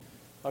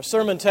Our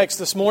sermon text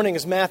this morning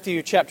is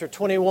Matthew chapter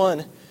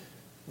 21,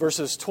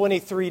 verses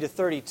 23 to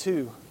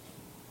 32.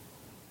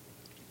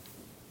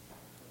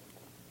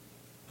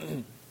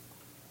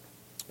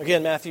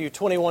 Again, Matthew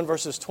 21,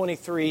 verses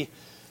 23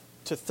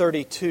 to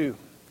 32.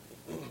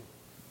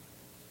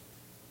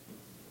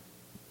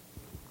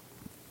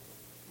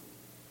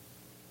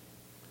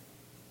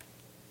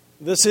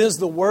 This is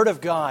the Word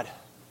of God.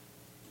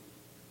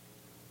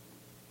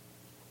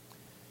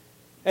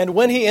 And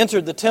when he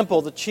entered the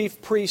temple, the chief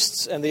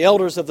priests and the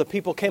elders of the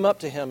people came up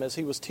to him as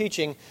he was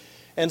teaching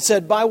and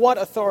said, "By what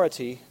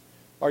authority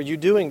are you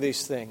doing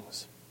these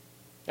things?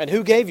 And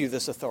who gave you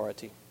this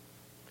authority?"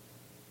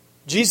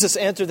 Jesus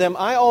answered them,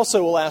 "I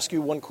also will ask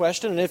you one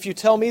question, and if you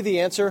tell me the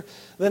answer,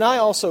 then I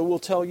also will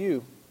tell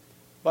you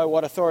by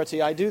what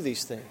authority I do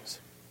these things.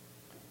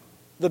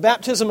 The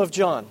baptism of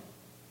John,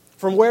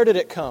 from where did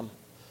it come?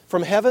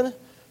 From heaven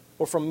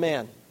or from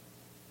man?"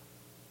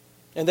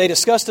 And they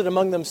discussed it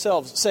among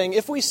themselves, saying,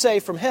 "If we say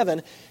from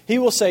heaven, he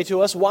will say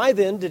to us, 'Why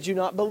then did you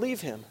not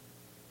believe him?'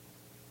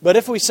 But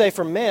if we say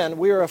from man,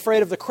 we are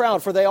afraid of the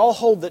crowd, for they all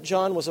hold that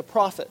John was a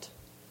prophet."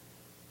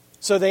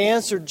 So they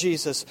answered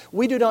Jesus,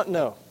 "We do not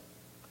know."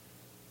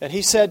 And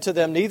he said to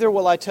them, "Neither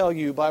will I tell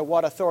you by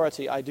what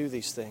authority I do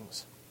these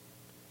things.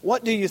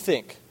 What do you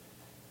think?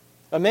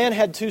 A man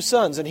had 2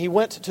 sons, and he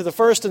went to the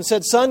first and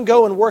said, 'Son,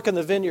 go and work in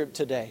the vineyard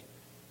today.'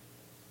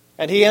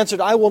 And he answered,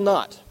 'I will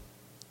not.'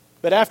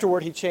 But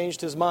afterward he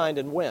changed his mind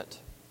and went.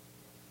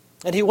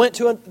 And he went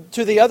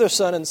to the other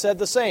son and said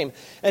the same.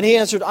 And he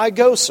answered, 'I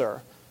go,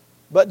 sir,'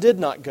 but did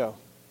not go.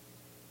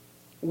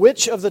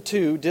 Which of the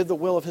 2 did the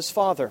will of his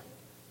father?"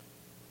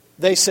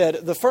 They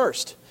said, "The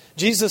first."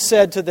 Jesus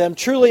said to them,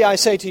 "Truly I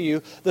say to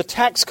you, the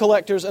tax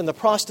collectors and the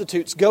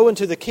prostitutes go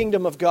into the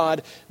kingdom of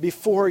God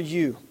before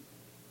you.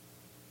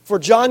 For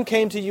John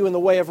came to you in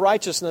the way of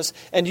righteousness,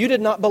 and you did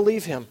not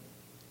believe him.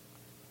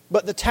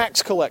 But the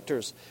tax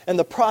collectors and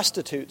the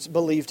prostitutes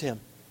believed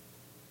him.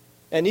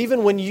 And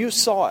even when you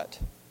saw it,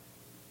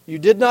 you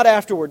did not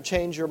afterward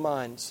change your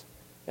minds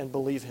and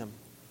believe him."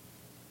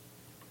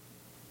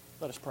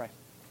 Let us pray.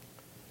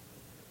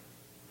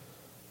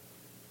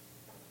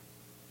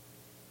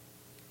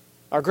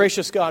 Our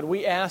gracious God,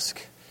 we ask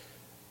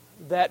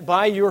that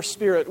by your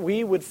Spirit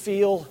we would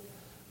feel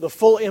the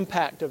full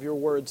impact of your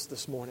words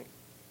this morning.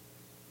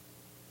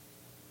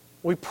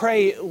 We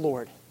pray,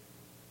 Lord,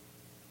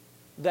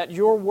 that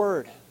your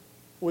word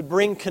would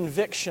bring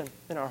conviction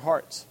in our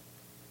hearts.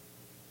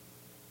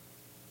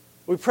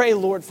 We pray,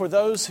 Lord, for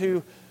those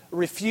who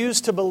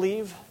refuse to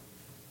believe,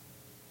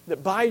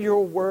 that by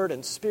your word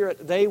and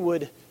Spirit they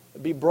would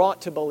be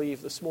brought to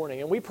believe this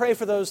morning. And we pray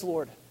for those,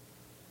 Lord,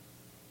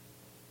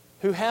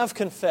 who have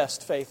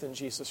confessed faith in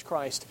Jesus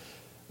Christ,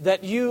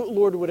 that you,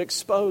 Lord, would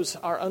expose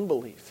our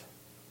unbelief.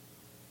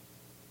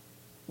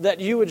 That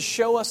you would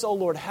show us, oh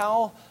Lord,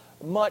 how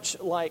much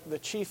like the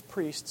chief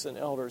priests and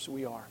elders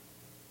we are.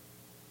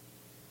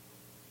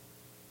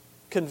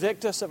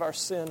 Convict us of our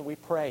sin, we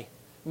pray.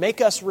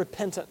 Make us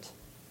repentant.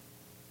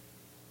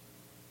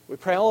 We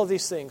pray all of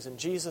these things in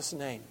Jesus'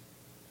 name.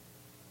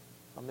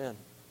 Amen.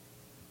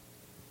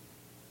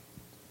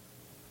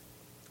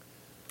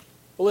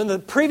 Well, in the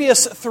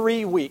previous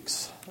 3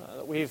 weeks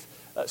that we've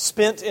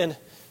spent in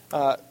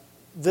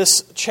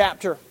this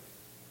chapter,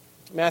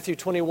 Matthew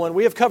 21,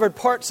 we have covered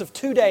parts of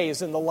 2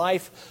 days in the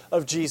life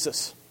of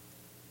Jesus.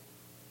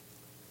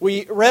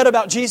 We read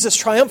about Jesus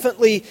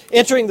triumphantly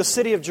entering the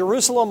city of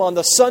Jerusalem on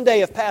the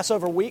Sunday of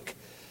Passover week,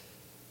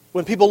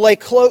 when people lay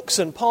cloaks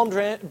and palm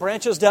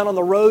branches down on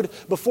the road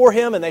before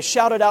him and they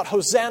shouted out,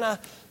 "Hosanna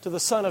to the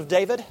Son of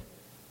David."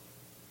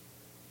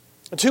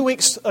 And 2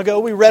 weeks ago,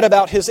 we read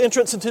about his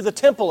entrance into the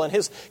temple and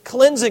his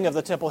cleansing of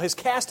the temple, his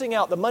casting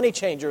out the money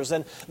changers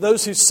and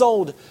those who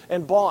sold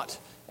and bought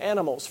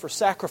animals for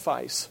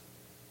sacrifice.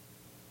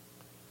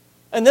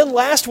 And then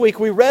last week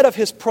we read of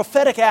his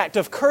prophetic act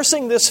of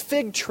cursing this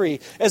fig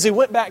tree as he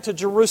went back to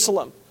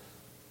Jerusalem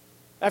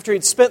after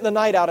he'd spent the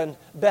night out in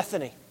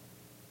Bethany.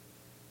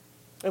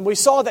 And we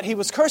saw that he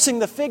was cursing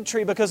the fig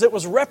tree because it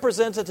was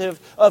representative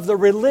of the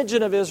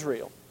religion of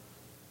Israel.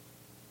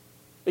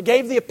 It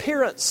gave the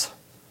appearance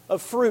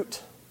of fruit.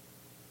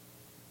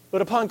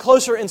 But upon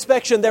closer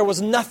inspection, there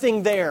was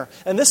nothing there.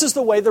 And this is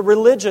the way the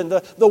religion,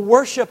 the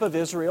worship of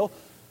Israel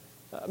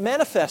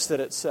manifested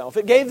itself.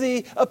 It gave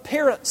the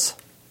appearance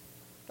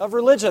of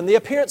religion, the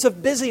appearance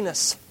of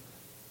busyness.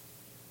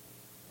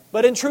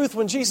 But in truth,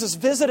 when Jesus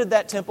visited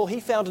that temple, he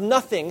found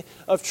nothing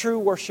of true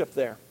worship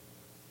there.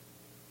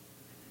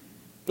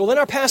 Well, in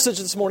our passage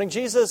this morning,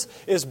 Jesus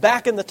is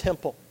back in the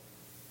temple.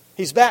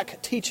 He's back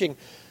teaching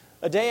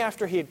a day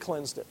after he had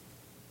cleansed it.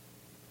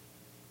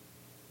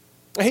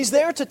 He's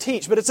there to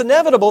teach, but it's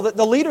inevitable that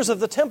the leaders of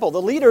the temple,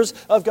 the leaders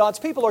of God's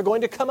people, are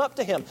going to come up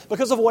to him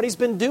because of what he's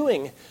been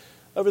doing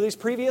over these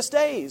previous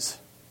days.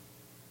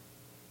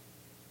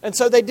 And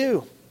so they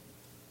do.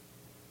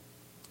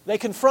 They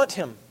confront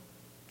him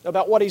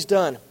about what he's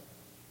done.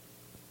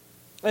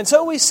 And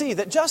so we see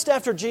that just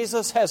after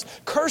Jesus has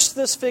cursed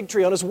this fig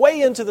tree on his way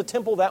into the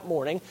temple that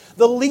morning,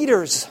 the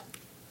leaders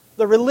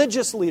the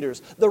religious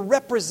leaders, the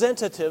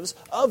representatives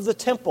of the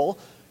temple,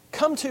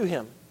 come to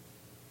him.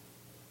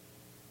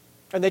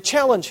 And they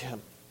challenge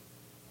him.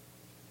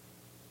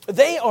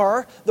 They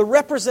are the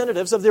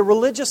representatives of the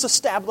religious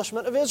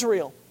establishment of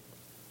Israel.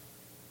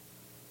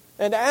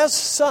 And as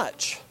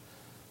such,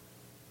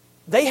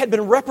 they had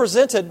been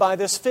represented by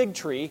this fig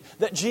tree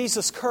that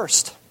Jesus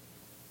cursed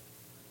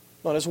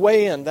on his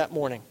way in that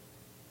morning.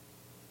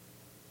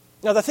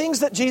 Now, the things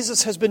that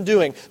Jesus has been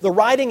doing, the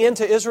riding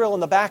into Israel on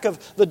the back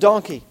of the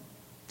donkey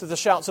to the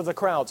shouts of the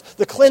crowds,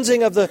 the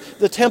cleansing of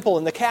the temple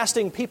and the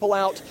casting people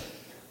out,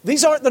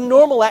 these aren't the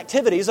normal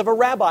activities of a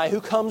rabbi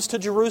who comes to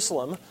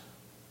Jerusalem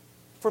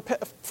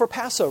for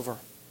Passover.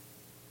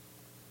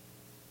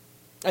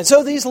 And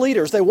so these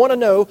leaders, they want to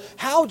know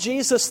how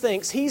Jesus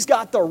thinks he's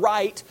got the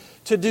right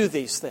to do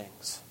these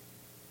things.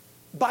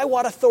 By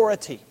what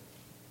authority?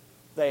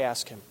 They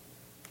ask him.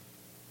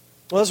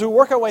 Well, as we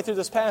work our way through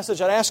this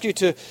passage, I'd ask you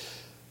to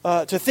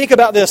think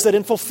about this, that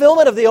in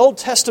fulfillment of the Old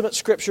Testament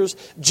Scriptures,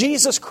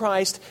 Jesus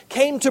Christ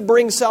came to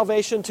bring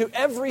salvation to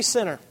every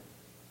sinner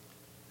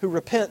who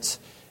repents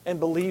and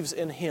believes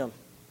in him.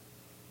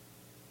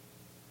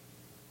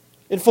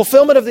 In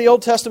fulfillment of the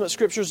Old Testament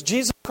Scriptures,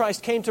 Jesus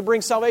Christ came to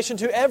bring salvation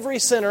to every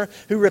sinner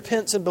who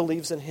repents and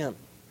believes in him.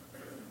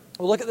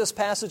 We'll look at this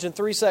passage in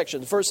three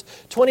sections. Verse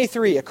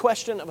 23, a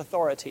question of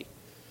authority.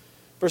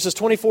 Verses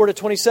 24 to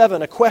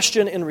 27, a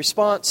question in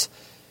response.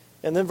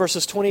 And then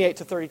verses 28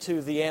 to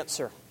 32, the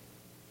answer.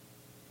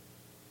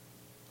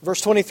 Verse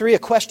 23, a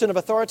question of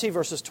authority.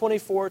 Verses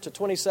 24 to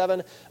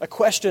 27, a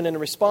question in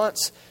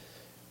response.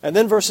 And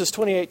then verses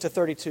 28 to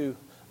 32,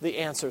 the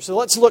answer. So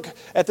let's look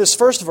at this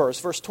first verse,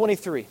 verse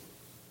 23,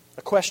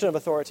 a question of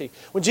authority.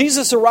 When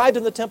Jesus arrived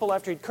in the temple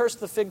after he'd cursed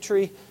the fig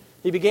tree,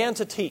 he began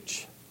to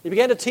teach. He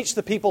began to teach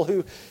the people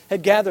who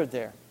had gathered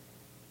there.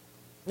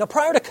 Now,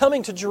 prior to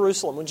coming to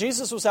Jerusalem, when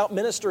Jesus was out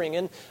ministering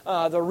in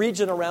the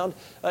region around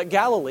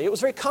Galilee, it was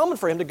very common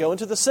for him to go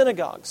into the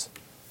synagogues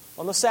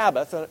on the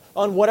Sabbath,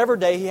 on whatever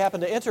day he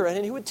happened to enter it,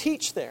 and he would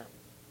teach there.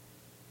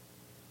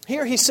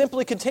 Here, he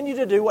simply continued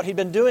to do what he'd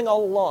been doing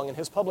all along in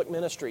his public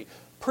ministry,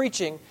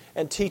 preaching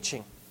and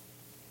teaching,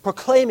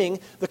 proclaiming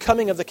the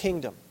coming of the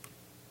kingdom.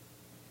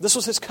 This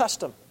was his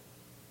custom,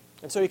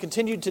 and so he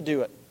continued to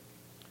do it.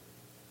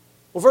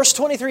 Well, verse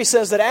 23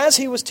 says that as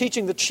he was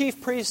teaching, the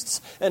chief priests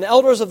and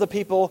elders of the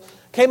people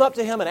came up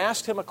to him and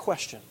asked him a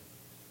question.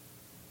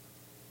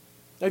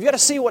 Now, you've got to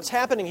see what's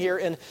happening here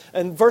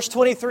in verse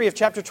 23 of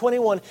chapter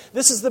 21.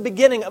 This is the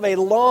beginning of a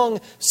long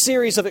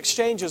series of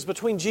exchanges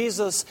between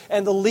Jesus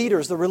and the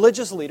leaders, the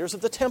religious leaders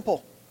of the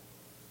temple,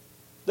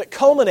 that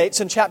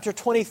culminates in chapter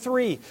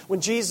 23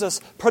 when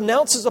Jesus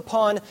pronounces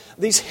upon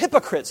these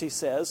hypocrites, he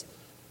says,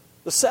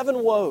 the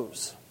seven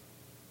woes.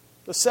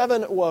 The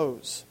seven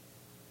woes.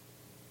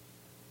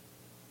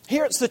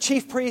 Here it's the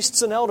chief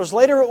priests and elders.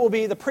 Later it will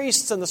be the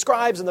priests and the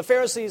scribes and the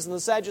Pharisees and the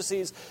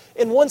Sadducees.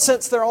 In one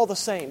sense, they're all the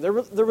same.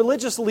 They're the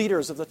religious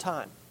leaders of the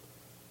time.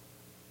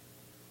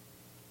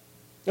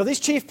 Now,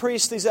 these chief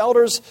priests, these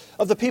elders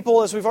of the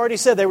people, as we've already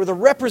said, they were the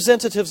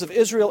representatives of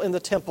Israel in the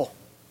temple.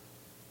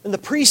 And the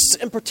priests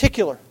in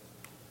particular.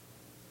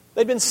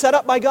 They'd been set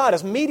up by God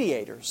as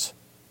mediators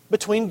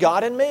between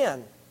God and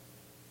man.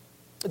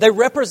 They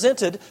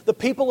represented the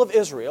people of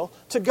Israel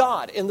to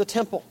God in the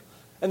temple.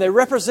 And they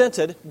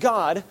represented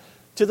God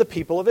to the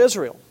people of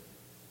Israel.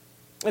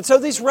 And so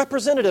these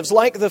representatives,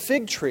 like the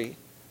fig tree,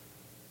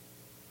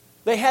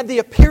 they had the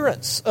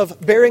appearance of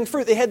bearing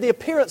fruit. They had the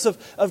appearance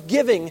of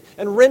giving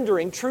and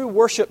rendering true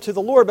worship to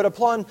the Lord. But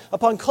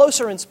upon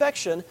closer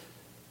inspection,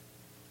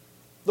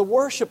 the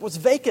worship was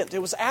vacant. It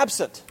was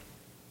absent.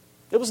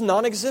 It was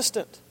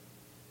non-existent.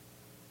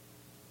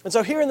 And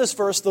so here in this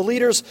verse, the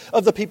leaders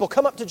of the people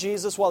come up to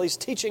Jesus while he's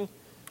teaching.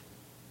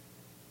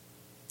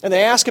 And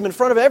they ask him in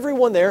front of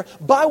everyone there,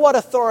 by what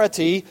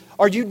authority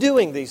are you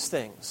doing these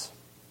things?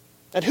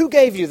 And who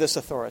gave you this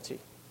authority?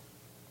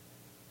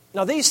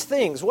 Now these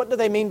things, what do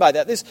they mean by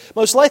that? This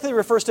most likely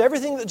refers to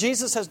everything that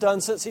Jesus has done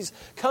since he's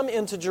come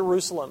into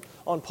Jerusalem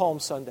on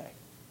Palm Sunday.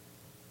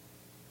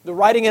 The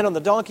riding in on the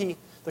donkey,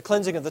 the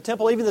cleansing of the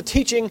temple, even the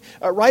teaching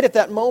right at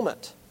that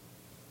moment.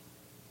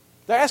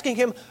 They're asking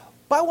him,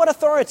 by what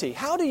authority?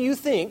 How do you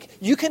think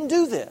you can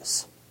do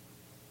this?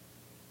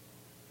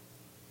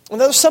 And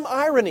there's some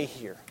irony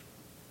here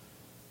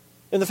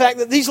in the fact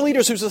that these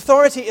leaders whose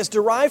authority is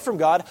derived from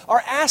God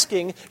are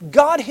asking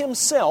God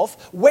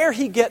himself where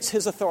he gets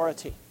his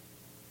authority.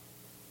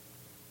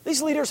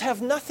 These leaders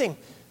have nothing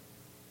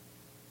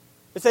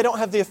if they don't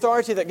have the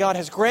authority that God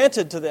has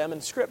granted to them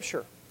in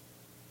Scripture.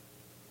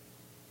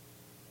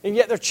 And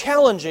yet they're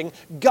challenging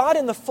God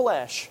in the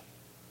flesh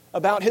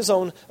about his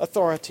own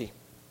authority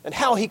and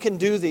how he can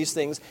do these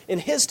things in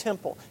his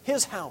temple,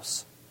 his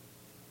house.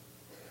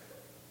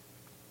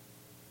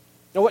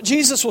 Now, what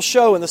Jesus will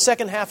show in the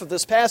second half of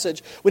this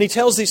passage, when he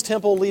tells these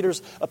temple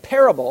leaders a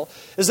parable,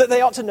 is that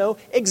they ought to know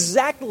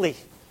exactly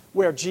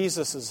where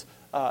Jesus'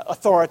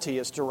 authority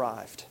is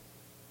derived.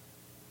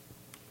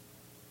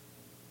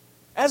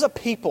 As a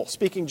people,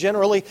 speaking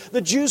generally,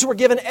 the Jews were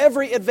given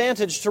every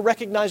advantage to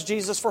recognize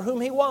Jesus for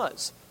whom he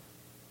was.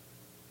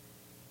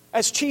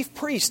 As chief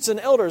priests and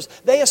elders,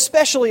 they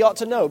especially ought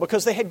to know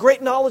because they had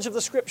great knowledge of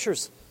the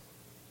Scriptures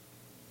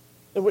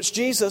in which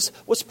Jesus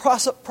was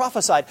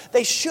prophesied.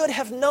 They should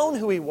have known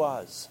who He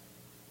was.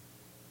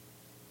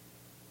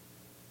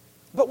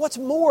 But what's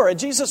more, and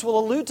Jesus will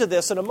allude to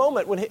this in a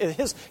moment when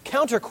his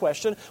counter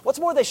question, what's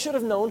more they should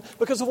have known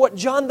because of what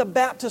John the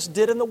Baptist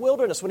did in the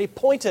wilderness when he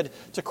pointed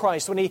to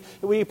Christ, when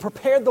he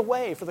prepared the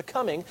way for the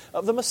coming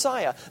of the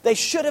Messiah. They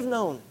should have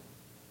known.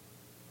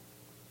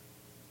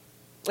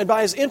 And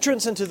by His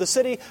entrance into the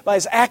city, by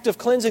His act of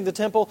cleansing the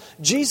temple,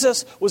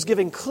 Jesus was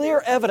giving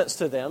clear evidence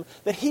to them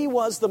that He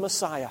was the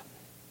Messiah.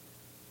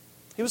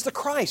 He was the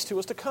Christ who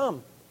was to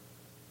come.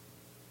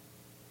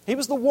 He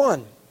was the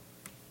one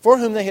for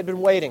whom they had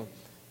been waiting.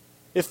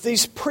 If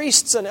these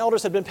priests and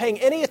elders had been paying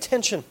any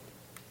attention,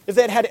 if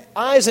they had had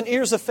eyes and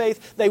ears of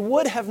faith, they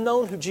would have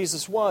known who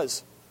Jesus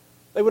was.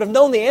 They would have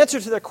known the answer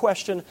to their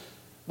question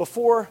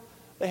before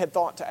they had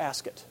thought to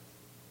ask it.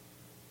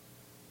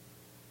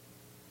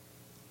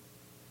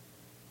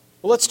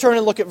 Well, let's turn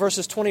and look at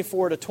verses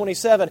 24 to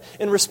 27.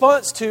 In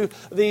response to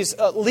these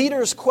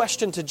leaders'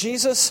 question to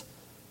Jesus,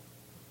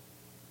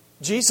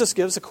 Jesus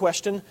gives a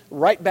question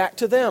right back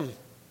to them.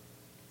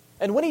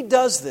 And when He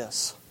does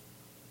this,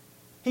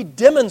 He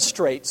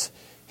demonstrates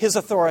His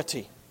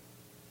authority.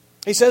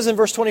 He says in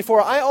verse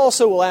 24, I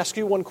also will ask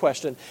you one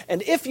question,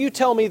 and if you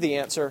tell me the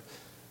answer,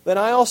 then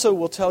I also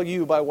will tell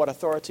you by what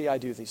authority I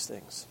do these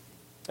things.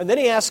 And then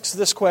He asks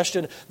this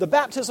question, the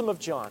baptism of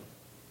John,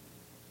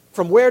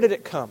 from where did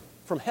it come?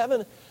 From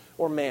heaven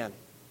or man?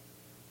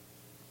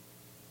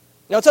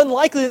 Now, it's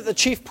unlikely that the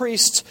chief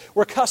priests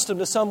were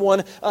accustomed to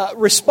someone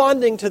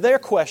responding to their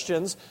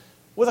questions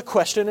with a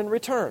question in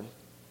return.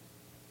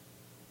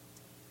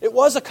 It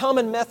was a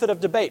common method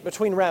of debate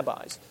between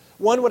rabbis.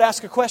 One would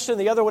ask a question,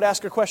 the other would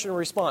ask a question in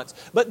response.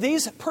 But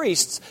these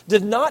priests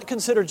did not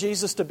consider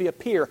Jesus to be a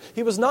peer.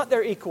 He was not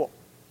their equal.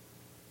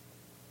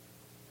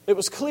 It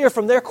was clear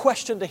from their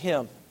question to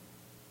Him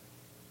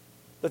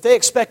that they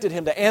expected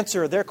Him to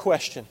answer their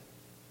question.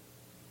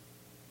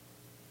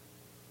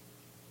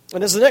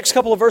 And as the next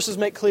couple of verses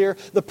make clear,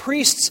 the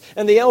priests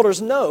and the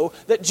elders know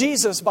that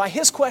Jesus, by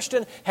His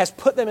question, has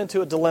put them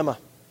into a dilemma.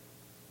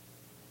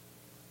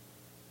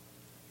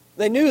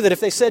 They knew that if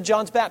they said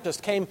John the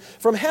Baptist came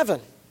from heaven,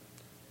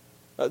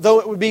 though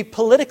it would be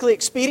politically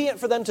expedient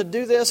for them to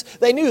do this,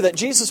 they knew that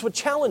Jesus would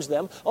challenge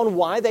them on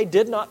why they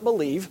did not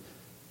believe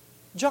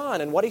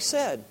John and what he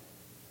said.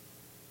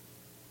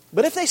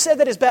 But if they said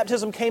that His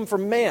baptism came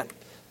from man,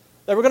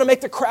 they were going to make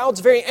the crowds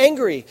very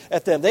angry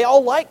at them. They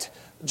all liked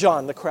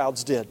John, the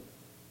crowds did.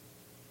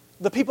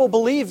 The people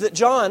believed that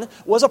John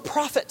was a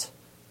prophet.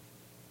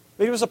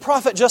 That he was a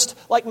prophet just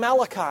like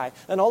Malachi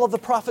and all of the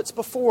prophets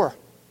before.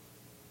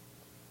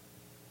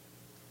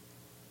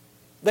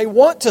 They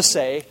want to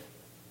say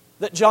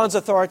that John's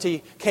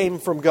authority came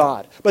from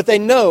God, but they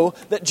know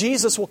that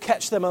Jesus will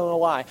catch them on a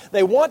lie.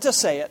 They want to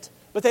say it,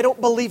 but they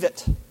don't believe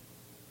it.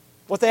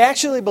 What they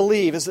actually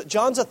believe is that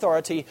John's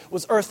authority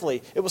was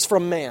earthly. It was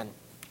from man.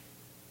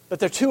 But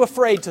they're too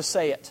afraid to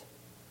say it.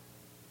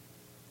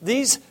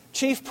 These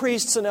chief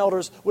priests and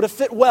elders would have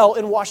fit well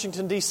in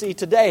Washington, D.C.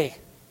 today.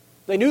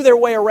 They knew their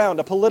way around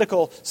a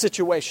political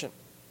situation.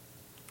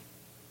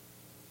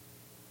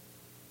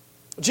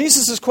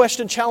 Jesus'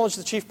 question challenged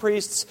the chief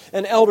priests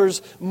and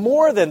elders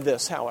more than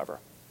this, however.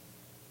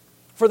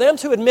 For them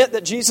to admit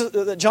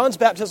that John's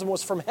baptism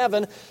was from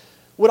heaven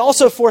would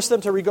also force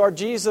them to regard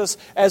Jesus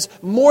as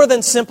more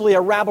than simply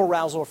a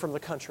rabble-rouser from the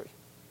country.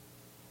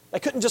 They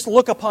couldn't just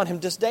look upon Him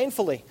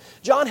disdainfully.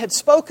 John had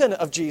spoken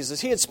of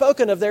Jesus. He had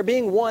spoken of there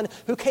being one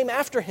who came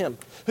after Him,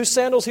 whose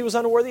sandals He was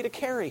unworthy to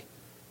carry.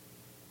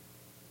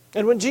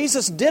 And when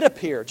Jesus did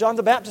appear, John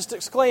the Baptist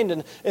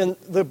exclaimed in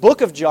the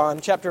book of John,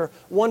 chapter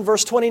 1,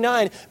 verse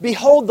 29,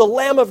 "Behold the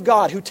Lamb of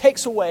God who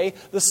takes away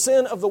the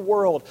sin of the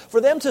world."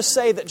 For them to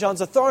say that John's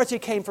authority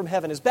came from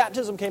heaven, His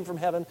baptism came from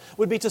heaven,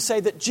 would be to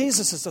say that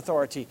Jesus'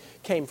 authority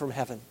came from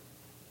heaven.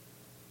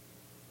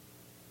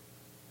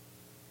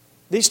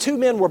 These two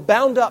men were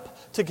bound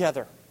up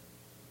together.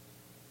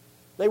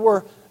 They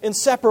were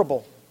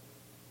inseparable.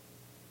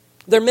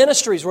 Their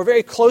ministries were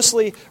very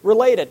closely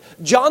related.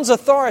 John's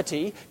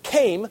authority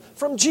came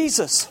from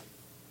Jesus.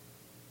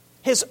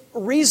 His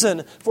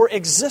reason for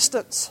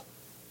existence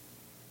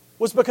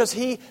was because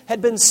he had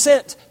been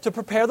sent to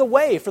prepare the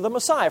way for the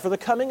Messiah, for the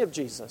coming of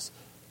Jesus.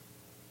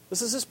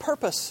 This is his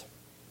purpose.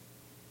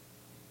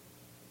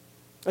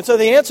 And so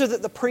the answer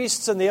that the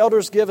priests and the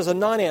elders give is a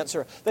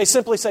non-answer. They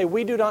simply say,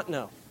 "We do not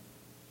know."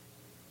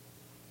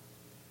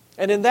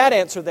 And in that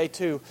answer, they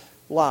too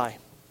lie.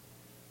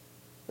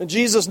 And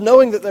Jesus,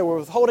 knowing that they were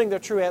withholding their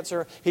true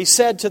answer, He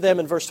said to them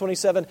in verse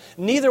 27,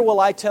 "Neither will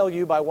I tell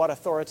you by what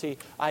authority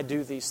I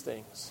do these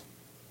things."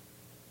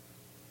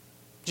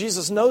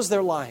 Jesus knows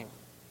they're lying.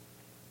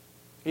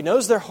 He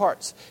knows their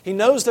hearts. He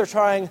knows they're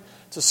trying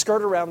to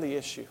skirt around the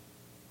issue.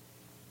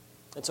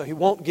 And so He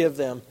won't give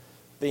them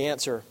the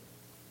answer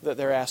that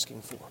they're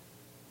asking for.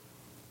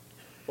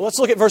 Well, let's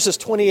look at verses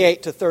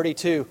 28 to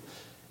 32.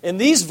 In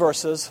these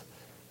verses,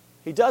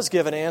 He does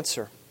give an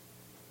answer.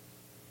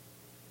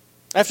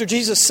 After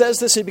Jesus says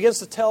this, he begins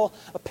to tell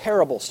a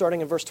parable, starting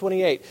in verse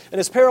 28. And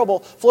his parable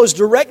flows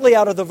directly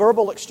out of the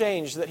verbal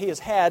exchange that he has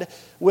had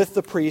with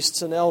the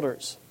priests and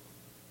elders.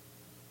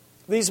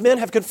 These men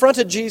have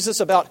confronted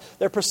Jesus about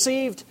their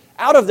perceived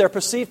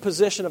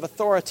position of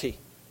authority.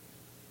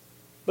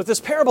 But this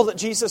parable that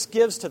Jesus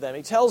gives to them,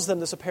 he tells them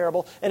this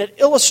parable, and it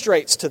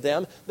illustrates to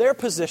them their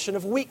position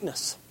of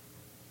weakness.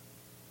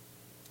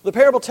 The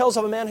parable tells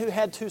of a man who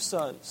had 2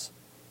 sons.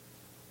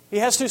 He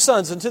has 2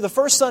 sons, and to the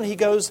first son he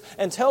goes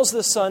and tells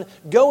this son,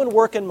 "Go and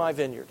work in my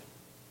vineyard."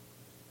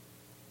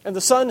 And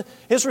the son,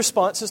 his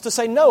response is to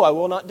say, "No, I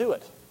will not do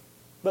it."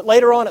 But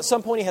later on, at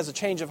some point, he has a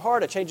change of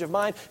heart, a change of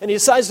mind, and he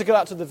decides to go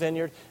out to the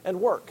vineyard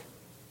and work.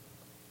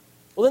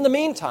 Well, in the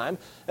meantime,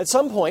 at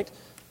some point,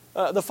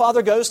 the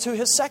father goes to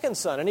his second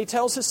son, and he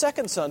tells his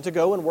second son to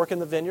go and work in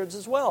the vineyards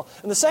as well.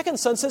 And the second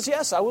son says,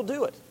 "Yes, I will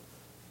do it."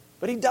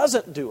 But he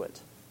doesn't do it.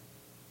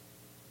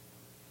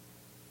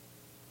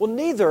 Well,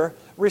 neither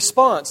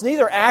response,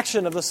 neither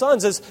action of the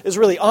sons is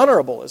really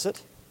honorable, is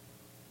it?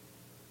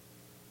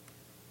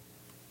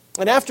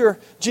 And after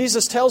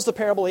Jesus tells the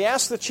parable, he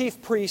asks the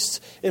chief priests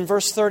in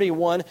verse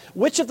 31,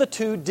 which of the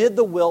 2 did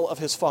the will of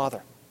his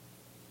father?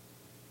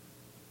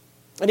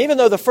 And even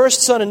though the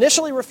first son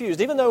initially refused,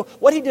 even though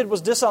what he did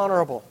was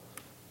dishonorable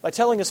by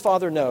telling his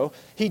father no,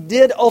 he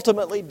did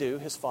ultimately do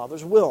his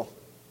father's will.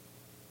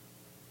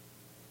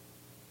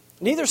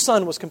 Neither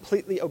son was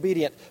completely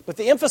obedient, but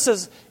the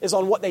emphasis is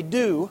on what they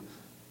do,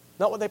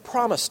 not what they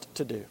promised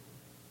to do.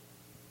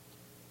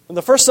 And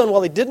the first son,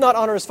 while he did not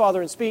honor his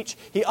father in speech,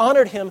 he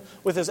honored him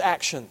with his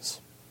actions.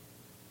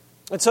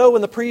 And so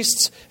when the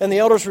priests and the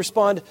elders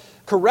respond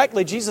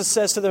correctly, Jesus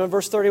says to them in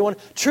verse 31,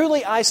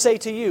 "Truly I say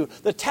to you,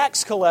 the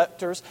tax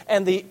collectors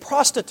and the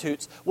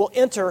prostitutes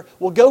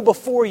will go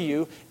before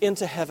you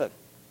into heaven,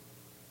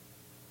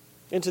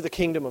 into the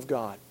kingdom of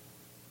God."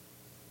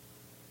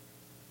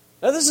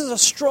 Now, this is a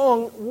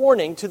strong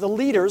warning to the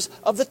leaders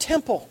of the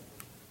temple.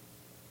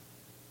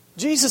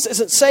 Jesus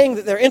isn't saying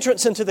that their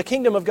entrance into the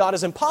kingdom of God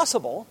is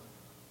impossible,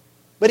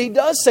 but he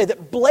does say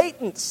that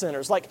blatant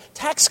sinners like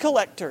tax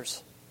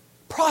collectors,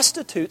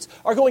 prostitutes,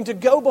 are going to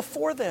go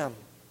before them,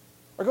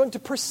 are going to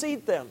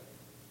precede them.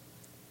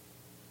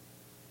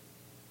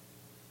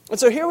 And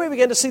so here we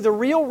begin to see the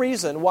real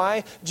reason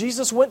why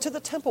Jesus went to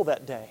the temple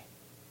that day.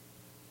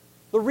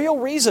 The real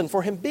reason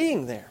for him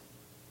being there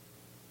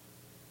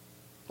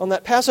on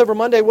that Passover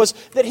Monday was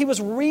that he was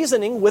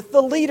reasoning with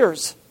the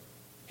leaders.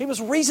 He was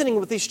reasoning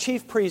with these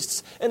chief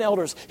priests and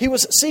elders. He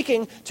was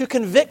seeking to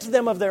convict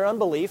them of their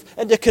unbelief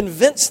and to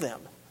convince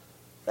them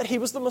that he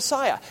was the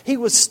Messiah. He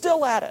was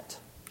still at it.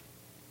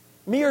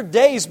 Mere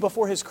days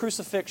before his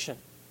crucifixion,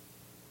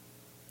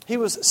 he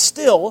was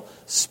still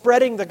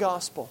spreading the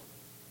gospel.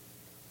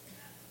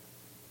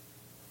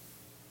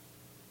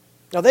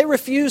 Now, they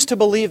refused to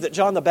believe that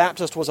John the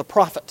Baptist was a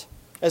prophet,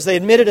 as they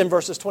admitted in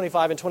verses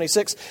 25 and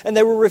 26, and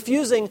they were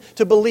refusing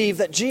to believe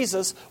that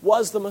Jesus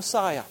was the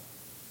Messiah.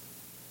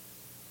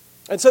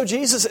 And so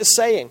Jesus is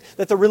saying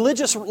that the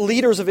religious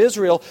leaders of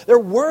Israel, they're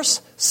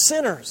worse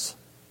sinners.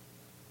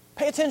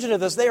 Pay attention to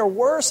this. They are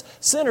worse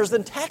sinners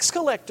than tax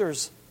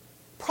collectors,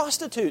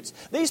 prostitutes.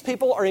 These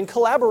people are in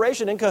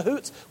collaboration, in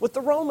cahoots with the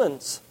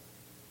Romans.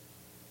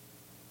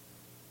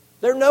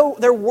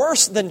 They're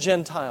worse than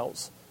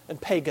Gentiles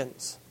and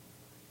pagans.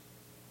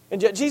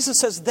 And yet Jesus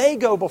says they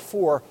go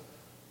before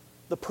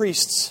the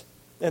priests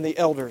and the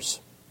elders.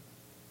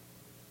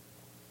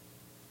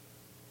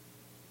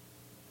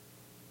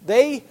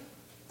 The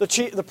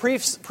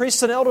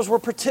priests and elders were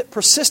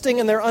persisting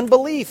in their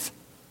unbelief.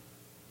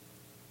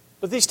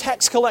 But these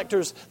tax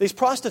collectors, these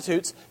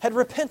prostitutes, had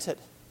repented.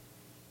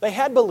 They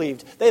had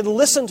believed. They had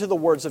listened to the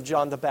words of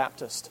John the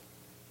Baptist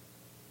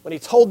when he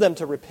told them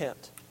to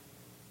repent.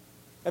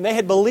 And they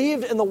had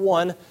believed in the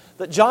one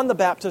that John the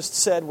Baptist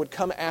said would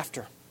come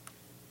after.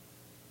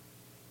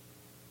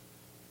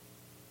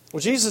 Well,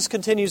 Jesus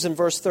continues in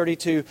verse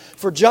 32,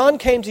 "For John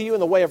came to you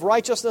in the way of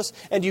righteousness,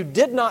 and you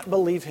did not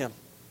believe him.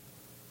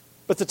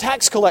 But the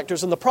tax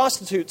collectors and the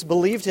prostitutes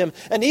believed him,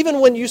 and even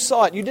when you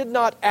saw it, you did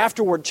not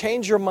afterward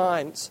change your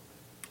minds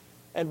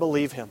and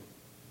believe him."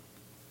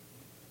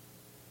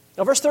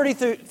 Now, verse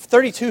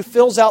 32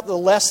 fills out the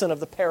lesson of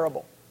the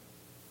parable.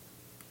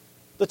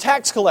 The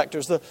tax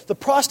collectors, the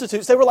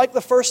prostitutes, they were like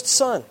the first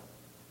son.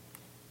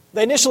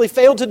 They initially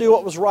failed to do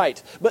what was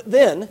right, but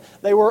then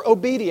they were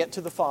obedient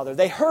to the Father.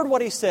 They heard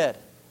what he said.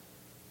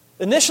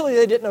 Initially,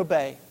 they didn't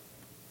obey,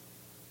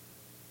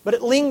 but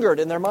it lingered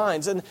in their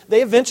minds, and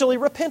they eventually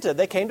repented.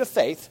 They came to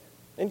faith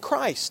in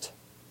Christ.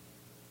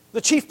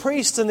 The chief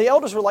priests and the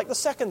elders were like the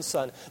second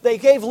son. They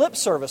gave lip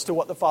service to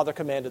what the Father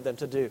commanded them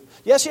to do.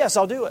 Yes,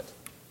 I'll do it.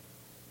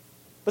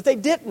 But they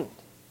didn't.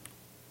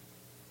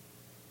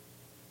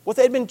 What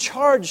they had been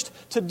charged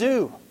to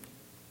do,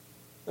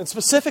 and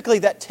specifically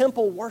that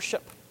temple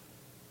worship,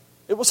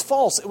 it was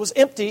false, it was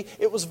empty,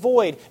 it was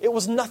void, it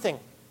was nothing.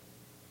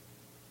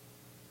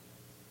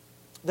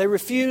 They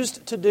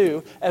refused to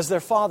do as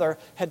their father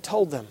had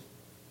told them.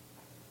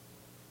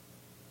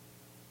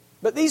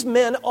 But these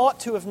men ought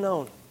to have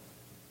known.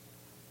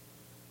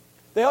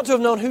 They ought to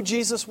have known who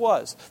Jesus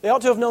was. They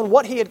ought to have known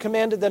what He had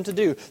commanded them to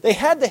do. They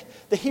had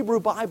the Hebrew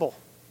Bible.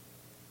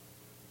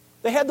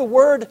 They had the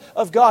Word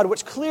of God,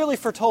 which clearly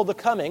foretold the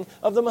coming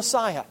of the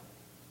Messiah.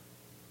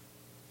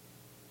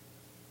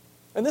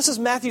 And this is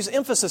Matthew's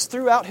emphasis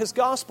throughout his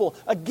gospel.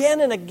 Again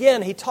and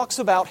again, he talks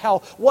about how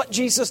what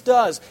Jesus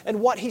does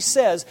and what He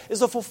says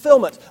is a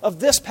fulfillment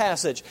of this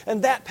passage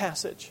and that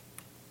passage.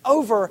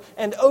 Over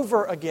and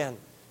over again,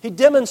 he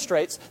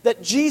demonstrates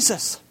that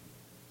Jesus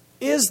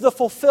is the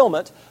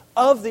fulfillment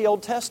of the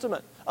Old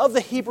Testament, of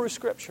the Hebrew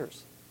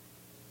Scriptures.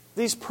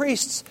 These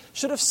priests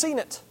should have seen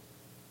it.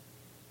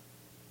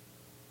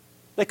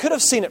 They could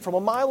have seen it from a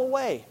mile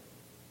away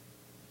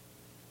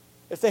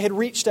if they had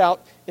reached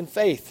out in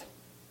faith.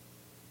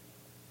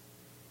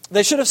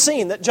 They should have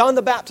seen that John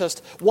the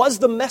Baptist was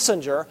the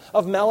messenger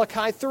of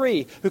Malachi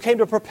 3, who came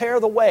to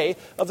prepare the way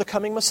of the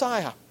coming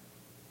Messiah.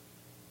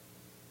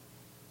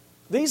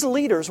 These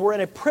leaders were in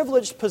a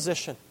privileged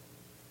position.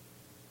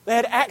 They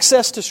had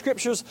access to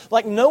Scriptures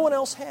like no one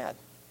else had.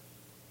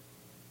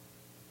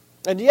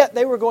 And yet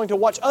they were going to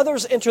watch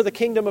others enter the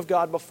kingdom of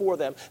God before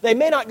them. They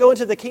may not go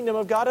into the kingdom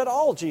of God at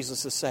all,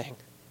 Jesus is saying.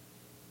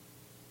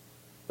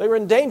 They were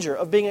in danger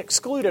of being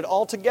excluded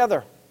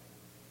altogether.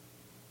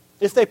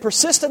 If they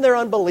persist in their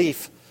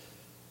unbelief,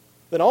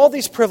 then all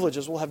these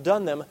privileges will have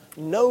done them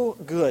no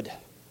good.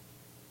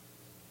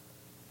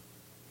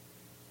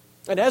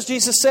 And as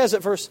Jesus says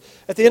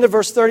at the end of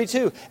verse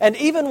 32, and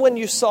even when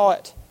you saw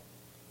it,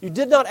 you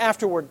did not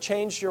afterward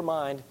change your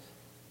mind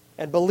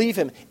and believe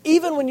Him.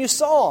 Even when you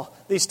saw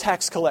these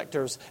tax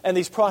collectors and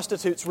these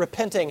prostitutes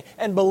repenting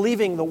and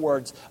believing the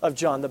words of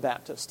John the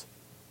Baptist.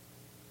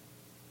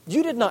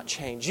 You did not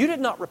change. You did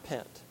not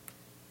repent.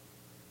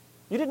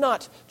 You did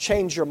not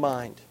change your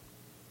mind,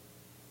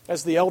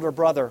 as the elder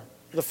brother,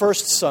 the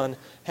first son,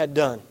 had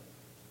done.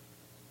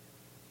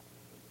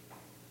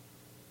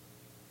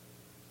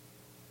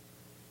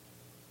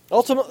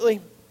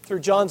 Ultimately, through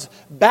John's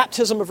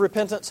baptism of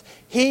repentance,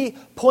 he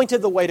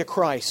pointed the way to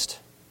Christ.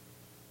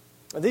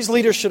 And these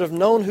leaders should have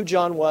known who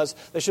John was.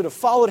 They should have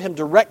followed him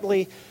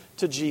directly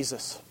to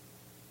Jesus.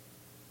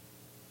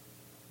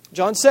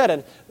 John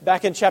said,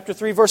 back in chapter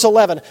 3, verse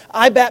 11,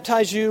 I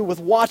baptize you with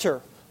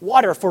water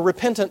for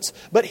repentance,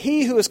 but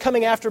He who is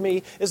coming after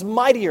me is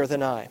mightier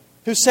than I,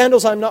 whose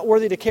sandals I am not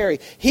worthy to carry.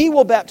 He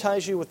will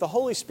baptize you with the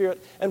Holy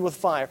Spirit and with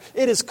fire.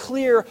 It is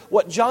clear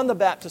what John the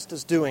Baptist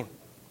is doing.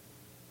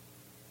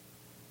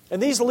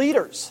 And these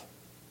leaders,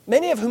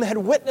 many of whom had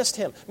witnessed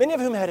Him, many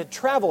of whom had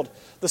traveled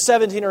the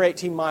 17 or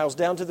 18 miles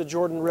down to the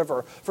Jordan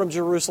River from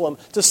Jerusalem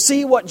to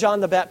see what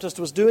John the Baptist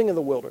was doing in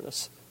the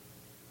wilderness.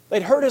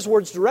 They'd heard His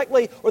words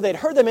directly, or they'd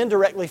heard them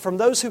indirectly from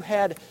those who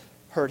had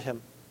heard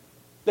Him.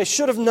 They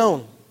should have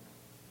known.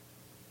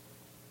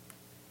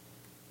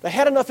 They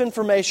had enough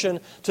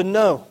information to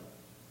know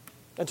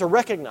and to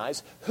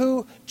recognize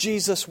who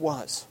Jesus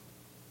was.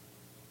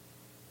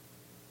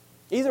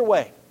 Either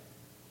way,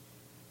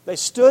 they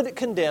stood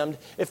condemned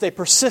if they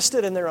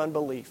persisted in their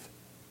unbelief.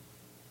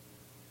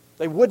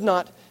 They would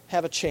not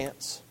have a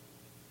chance.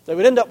 They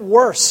would end up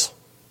worse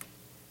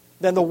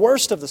than the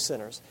worst of the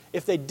sinners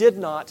if they did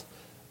not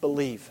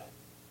believe.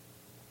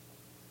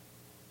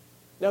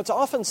 Now, it's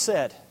often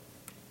said,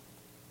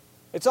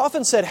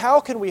 how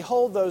can we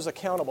hold those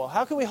accountable?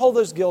 How can we hold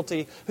those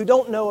guilty who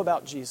don't know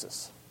about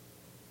Jesus?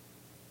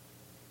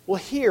 Well,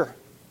 here,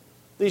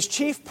 these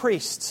chief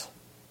priests,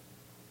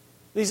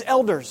 these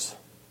elders,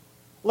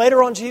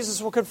 later on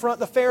Jesus will confront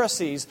the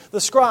Pharisees,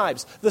 the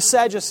scribes, the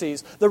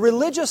Sadducees, the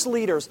religious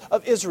leaders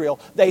of Israel.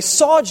 They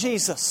saw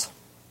Jesus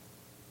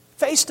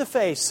face to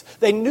face.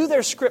 They knew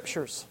their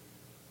Scriptures.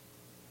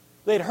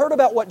 They'd heard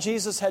about what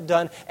Jesus had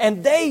done,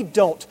 and they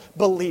don't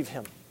believe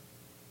Him.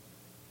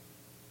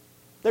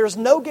 There's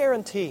no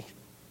guarantee.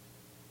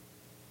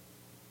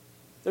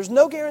 There's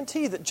no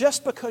guarantee that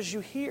just because you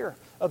hear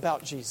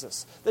about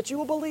Jesus, that you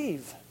will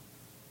believe.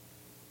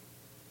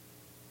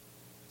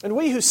 And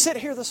we who sit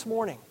here this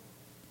morning,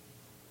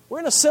 we're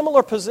in a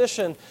similar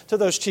position to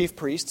those chief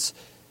priests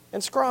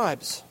and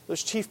scribes,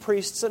 those chief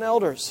priests and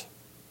elders.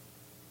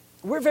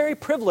 We're very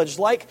privileged,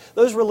 like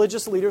those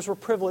religious leaders were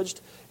privileged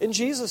in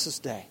Jesus'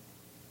 day.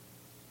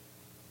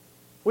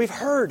 We've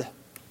heard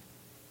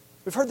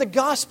the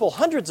gospel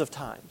hundreds of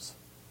times.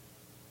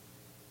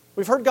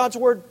 We've heard God's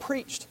word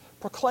preached,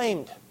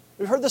 proclaimed.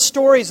 We've heard the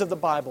stories of the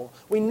Bible.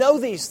 We know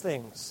these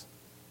things.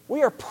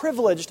 We are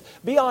privileged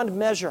beyond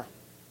measure.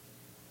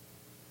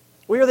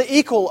 We are the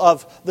equal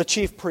of the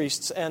chief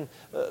priests and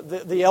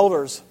the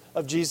elders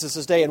of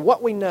Jesus' day and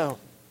what we know.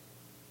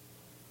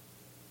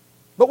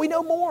 But we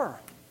know more.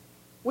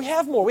 We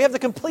have more. We have the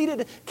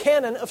completed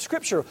canon of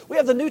Scripture. We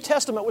have the New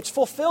Testament, which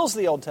fulfills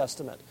the Old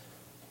Testament.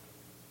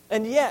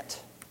 And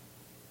yet,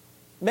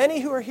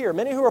 many who are here,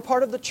 many who are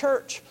part of the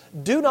church,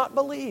 do not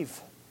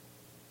believe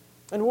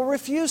and will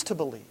refuse to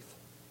believe.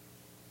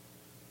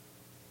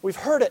 We've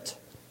heard it,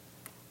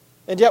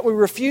 and yet we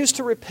refuse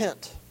to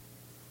repent.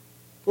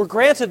 We're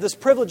granted this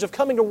privilege of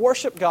coming to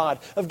worship God,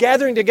 of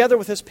gathering together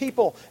with His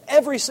people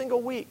every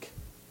single week.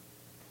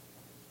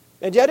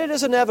 And yet it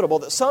is inevitable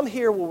that some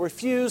here will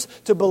refuse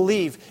to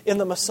believe in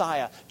the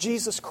Messiah,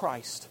 Jesus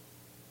Christ.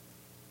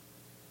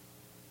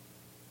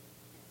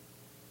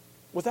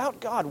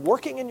 Without God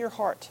working in your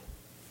heart,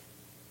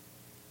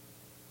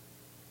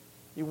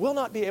 you will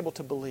not be able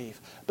to believe.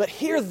 But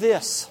hear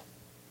this.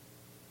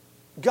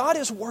 God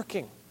is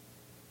working.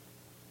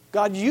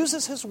 God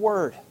uses His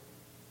Word.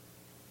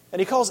 And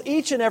He calls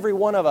each and every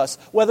one of us,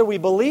 whether we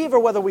believe or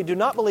whether we do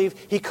not believe,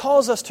 He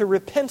calls us to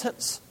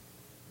repentance.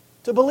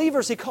 To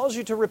believers, He calls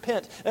you to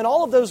repent in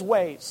all of those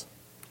ways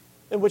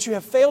in which you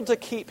have failed to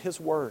keep His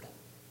Word.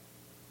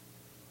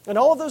 In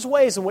all of those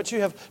ways in which you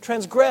have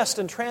transgressed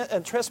and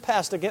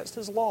trespassed against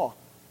His law.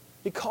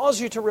 He calls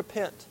you to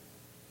repent.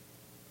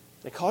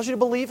 He calls you to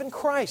believe in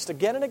Christ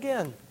again and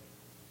again.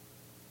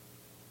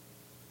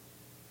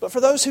 But for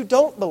those who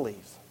don't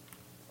believe,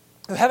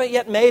 who haven't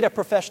yet made a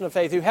profession of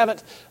faith, who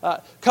haven't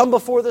come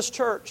before this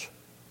church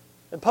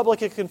and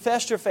publicly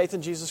confessed your faith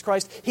in Jesus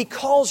Christ, He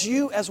calls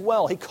you as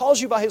well. He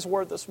calls you by His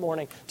Word this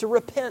morning to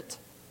repent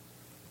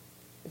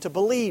and to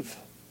believe.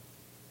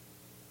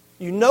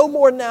 You know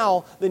more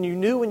now than you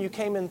knew when you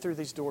came in through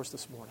these doors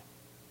this morning.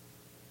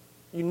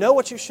 You know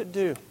what you should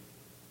do.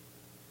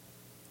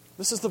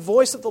 This is the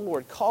voice of the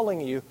Lord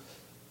calling you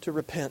to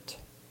repent.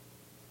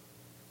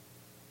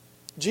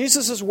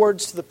 Jesus'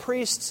 words to the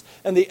priests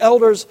and the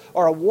elders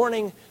are a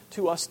warning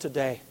to us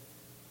today.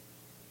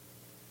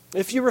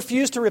 If you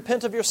refuse to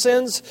repent of your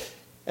sins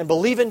and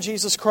believe in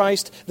Jesus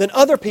Christ, then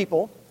other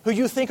people who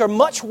you think are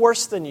much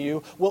worse than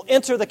you will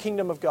enter the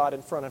kingdom of God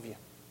in front of you.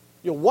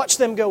 You'll watch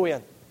them go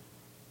in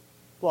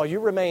while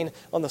you remain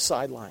on the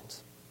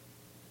sidelines.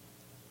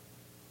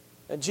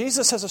 And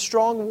Jesus has a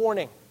strong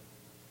warning.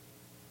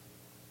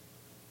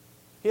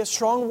 He has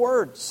strong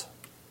words,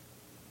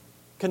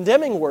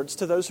 condemning words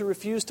to those who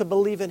refuse to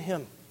believe in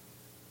Him.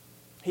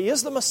 He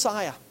is the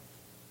Messiah.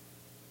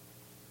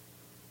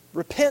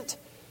 Repent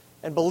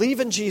and believe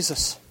in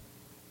Jesus,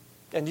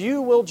 and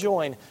you will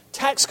join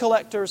tax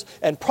collectors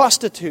and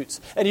prostitutes,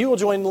 and you will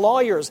join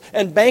lawyers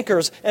and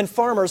bankers and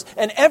farmers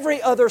and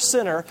every other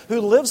sinner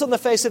who lives on the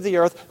face of the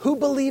earth who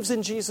believes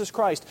in Jesus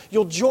Christ.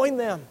 You'll join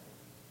them,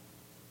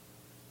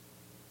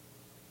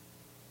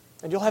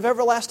 and you'll have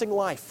everlasting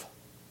life.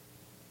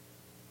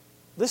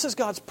 This is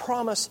God's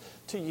promise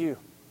to you.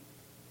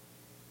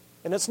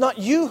 And it's not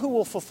you who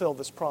will fulfill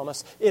this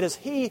promise. It is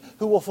He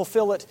who will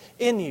fulfill it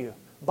in you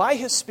by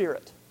His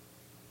Spirit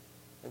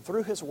and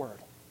through His Word.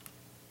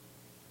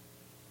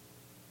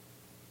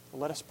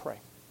 Well, let us pray.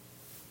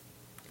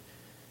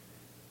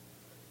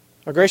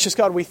 Our gracious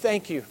God, we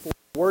thank You for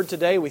your Word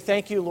today. We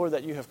thank You, Lord,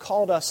 that You have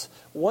called us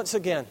once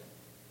again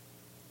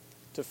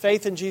to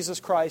faith in Jesus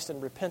Christ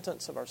and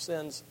repentance of our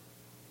sins.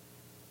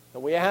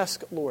 And we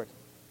ask, Lord,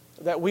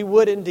 that we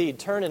would indeed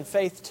turn in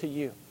faith to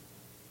You.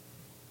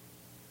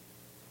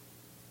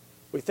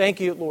 We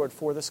thank You, Lord,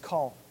 for this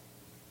call.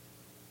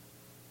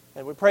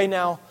 And we pray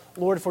now,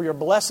 Lord, for Your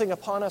blessing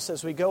upon us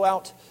as we go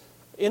out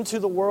into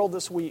the world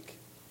this week.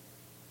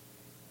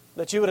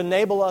 That You would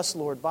enable us,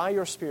 Lord, by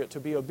Your Spirit to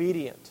be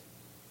obedient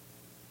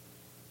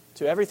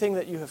to everything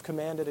that You have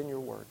commanded in Your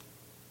Word.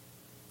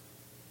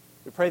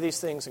 We pray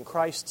these things in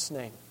Christ's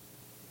name.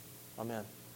 Amen.